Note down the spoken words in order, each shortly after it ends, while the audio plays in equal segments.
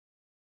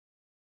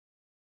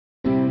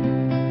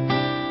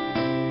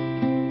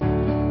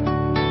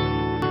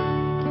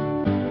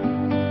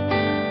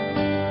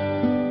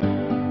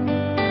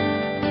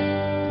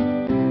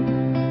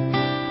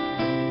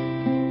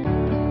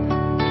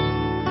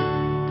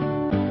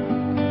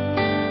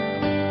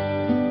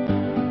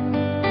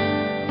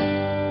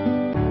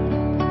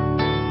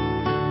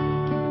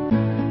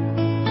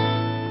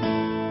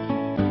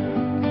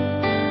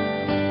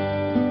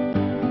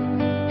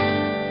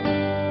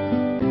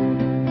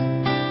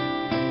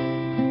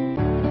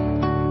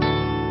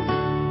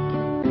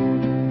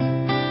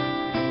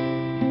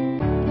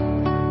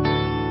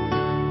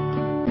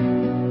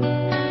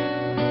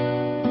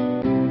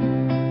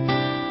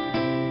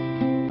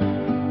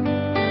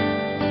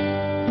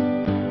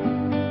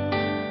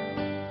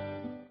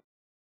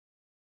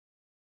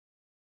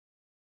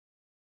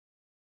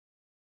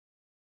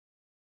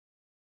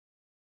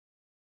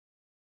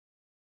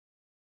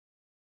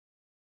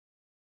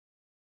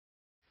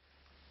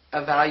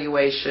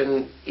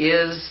evaluation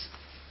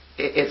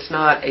it's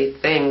not a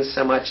thing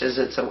so much as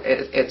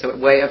it's a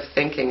way of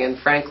thinking. And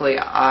frankly,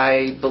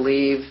 I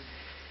believe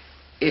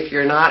if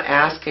you're not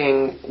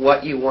asking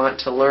what you want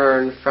to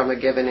learn from a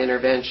given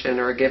intervention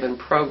or a given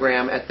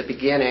program at the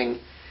beginning,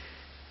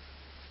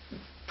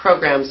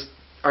 programs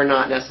are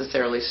not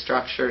necessarily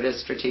structured as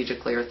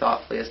strategically or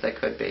thoughtfully as they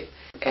could be.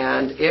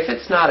 And if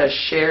it's not a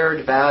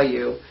shared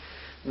value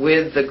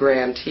with the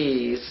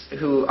grantees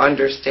who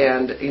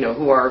understand,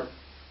 who are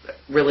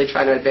really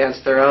trying to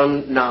advance their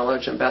own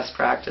knowledge and best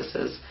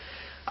practices,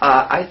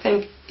 I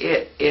think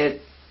the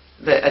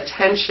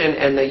attention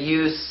and the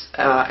use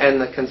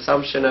and the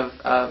consumption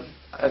of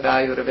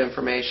evaluative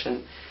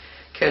information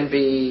can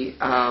be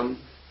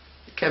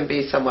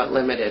somewhat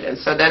limited. And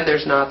so then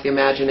there's not the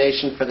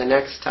imagination for the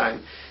next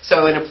time.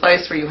 So in a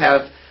place where you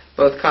have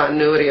both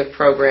continuity of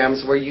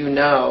programs where you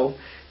know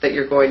that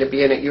you're going to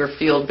be in it, you're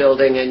field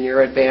building and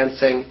you're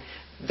advancing,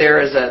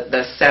 there is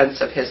the sense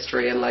of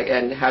history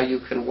and how you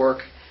can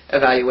work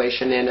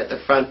evaluation in at the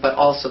front, but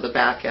also the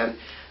back end.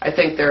 I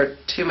think there are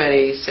too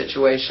many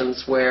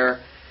situations where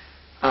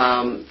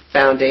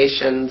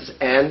foundations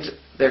and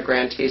their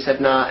grantees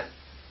have not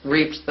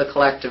reaped the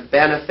collective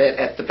benefit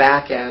at the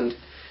back end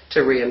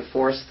to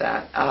reinforce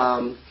that.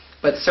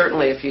 But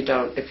certainly, if you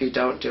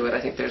don't do it,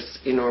 I think there's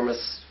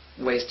enormous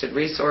wasted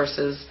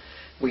resources.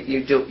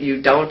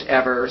 You don't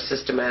ever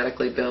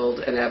systematically build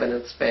an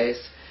evidence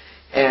base,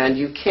 and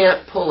you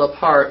can't pull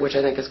apart, which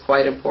I think is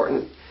quite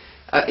important.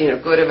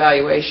 Good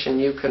evaluation,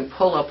 you can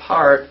pull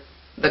apart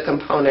the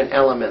component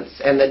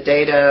elements, and the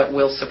data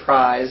will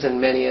surprise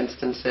in many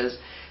instances.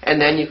 And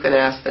then you can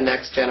ask the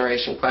next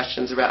generation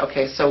questions about,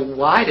 okay, so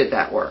why did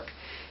that work?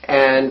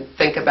 And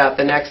think about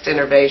the next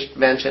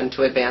intervention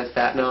to advance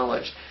that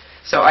knowledge.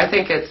 So I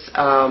think it's,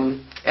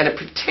 and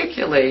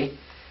particularly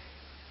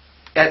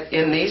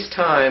in these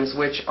times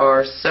which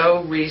are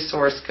so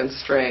resource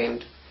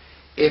constrained,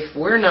 if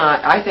we're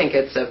not, I think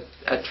it's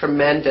a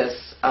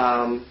tremendous,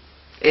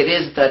 it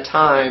is the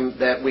time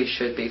that we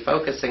should be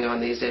focusing on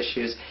these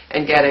issues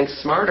and getting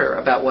smarter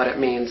about what it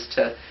means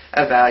to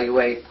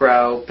evaluate,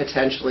 grow,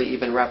 potentially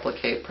even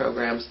replicate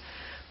programs.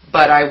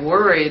 But I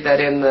worry that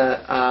in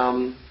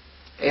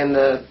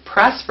the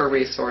press for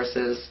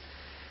resources,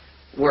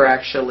 we're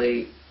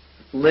actually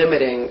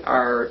limiting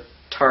our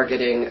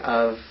targeting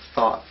of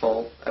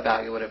thoughtful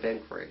evaluative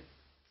inquiry.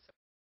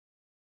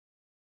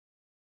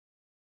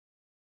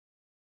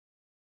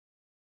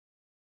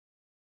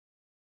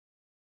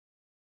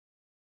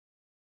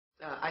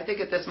 I think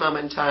at this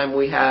moment in time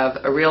we have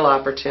a real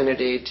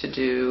opportunity to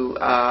do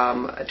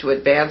to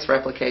advance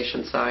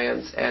replication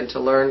science and to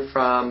learn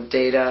from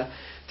data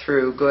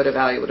through good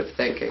evaluative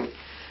thinking.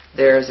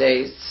 There's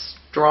a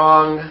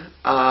strong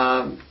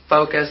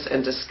focus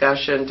and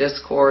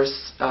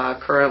discourse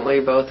currently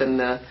both in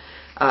the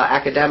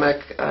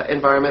academic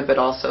environment but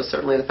also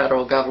certainly the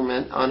federal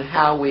government on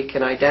how we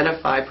can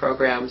identify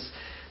programs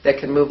that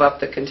can move up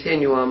the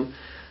continuum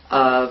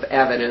of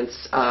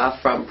evidence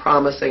from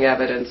promising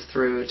evidence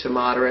through to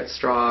moderate,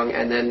 strong,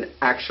 and then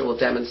actual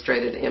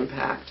demonstrated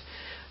impact.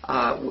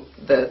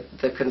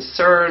 The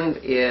concern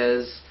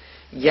is,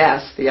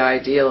 yes, the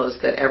ideal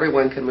is that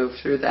everyone can move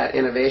through that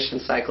innovation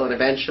cycle, and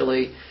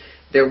eventually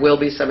there will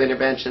be some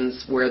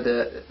interventions where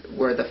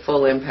the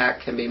full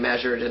impact can be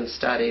measured and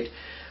studied.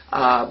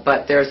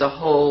 But there's a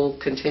whole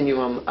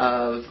continuum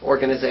of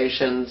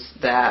organizations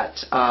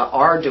that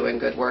are doing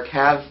good work,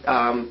 have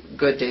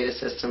good data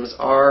systems,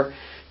 are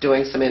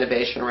doing some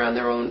innovation around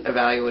their own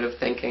evaluative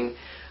thinking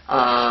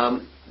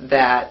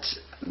that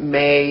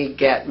may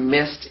get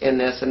missed in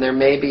this, and there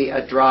may be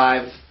a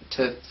drive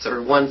to sort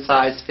of one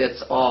size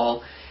fits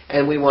all,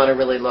 and we want to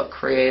really look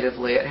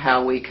creatively at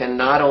how we can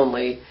not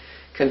only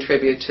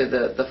contribute to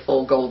the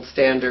full gold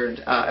standard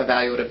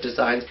evaluative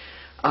designs,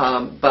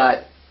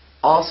 but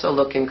also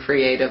looking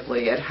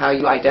creatively at how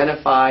you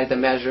identify the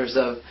measures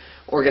of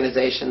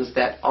organizations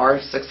that are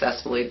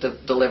successfully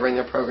delivering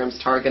their programs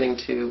targeting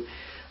to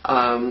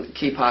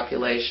key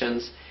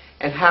populations,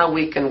 and how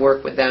we can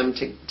work with them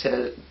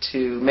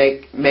to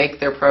make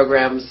their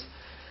programs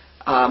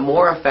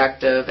more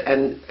effective,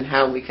 and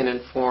how we can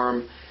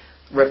inform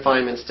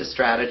refinements to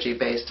strategy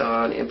based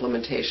on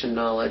implementation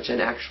knowledge and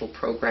actual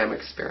program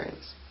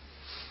experience.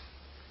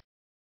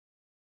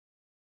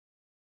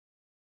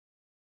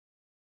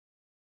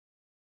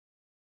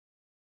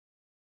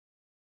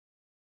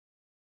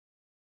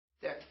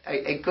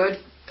 A good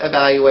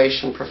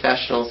evaluation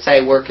professional,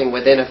 say working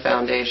within a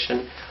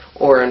foundation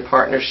or in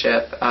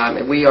partnership,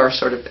 we are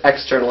sort of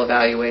external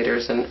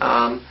evaluators,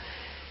 and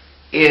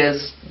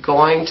is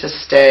going to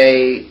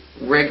stay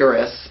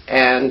rigorous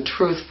and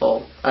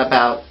truthful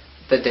about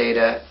the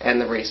data and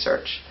the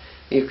research.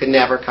 You can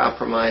never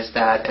compromise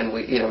that, and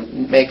we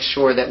make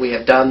sure that we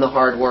have done the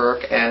hard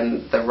work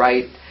and the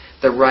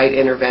right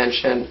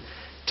intervention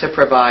to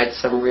provide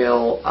some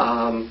real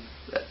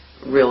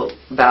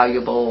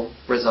valuable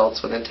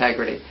results with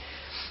integrity.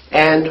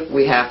 And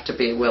we have to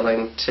be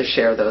willing to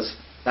share those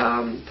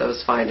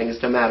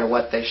findings, no matter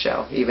what they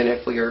show, even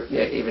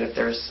if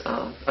there's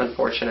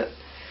unfortunate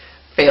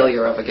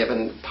failure of a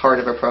given part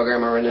of a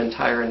program or an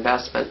entire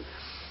investment.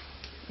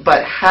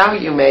 But how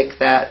you make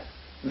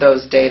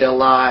those data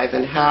live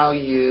and how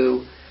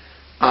you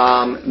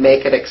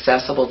make it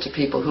accessible to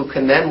people who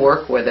can then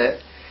work with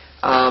it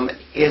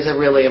is a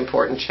really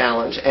important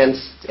challenge. And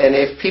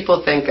if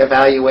people think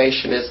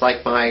evaluation is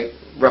like my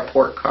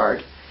report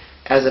card,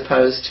 as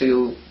opposed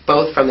to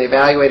both from the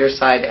evaluator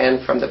side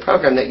and from the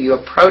program, that you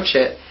approach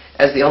it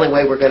as the only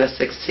way we're going to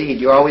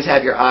succeed. You always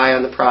have your eye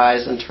on the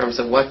prize in terms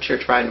of what you're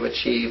trying to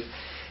achieve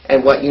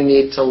and what you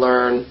need to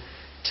learn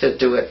to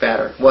do it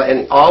better.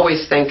 And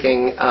always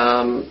thinking,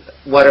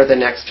 what are the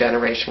next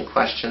generation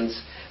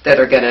questions that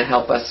are going to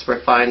help us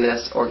refine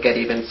this or get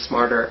even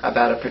smarter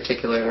about a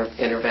particular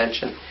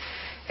intervention.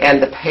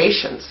 And the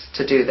patience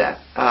to do that.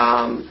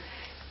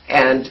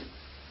 And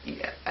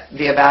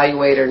the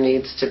evaluator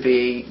needs to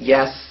be,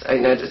 yes, I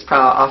know it's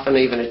probably often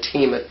even a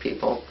team of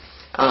people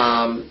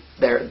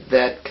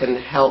that can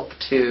help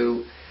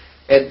to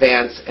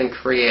advance and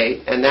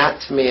create. And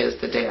that, to me, is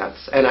the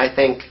dance. And I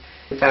think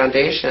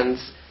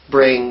foundations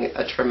bring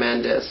a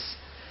tremendous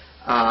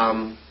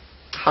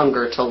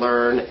hunger to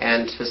learn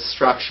and to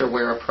structure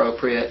where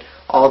appropriate,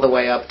 all the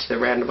way up to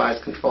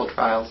randomized controlled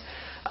trials,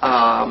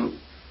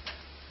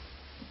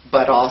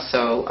 but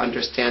also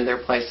understand there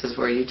are places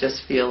where you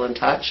just feel in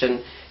touch,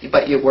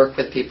 but you work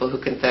with people who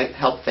can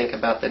help think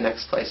about the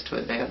next place to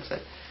advance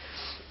it.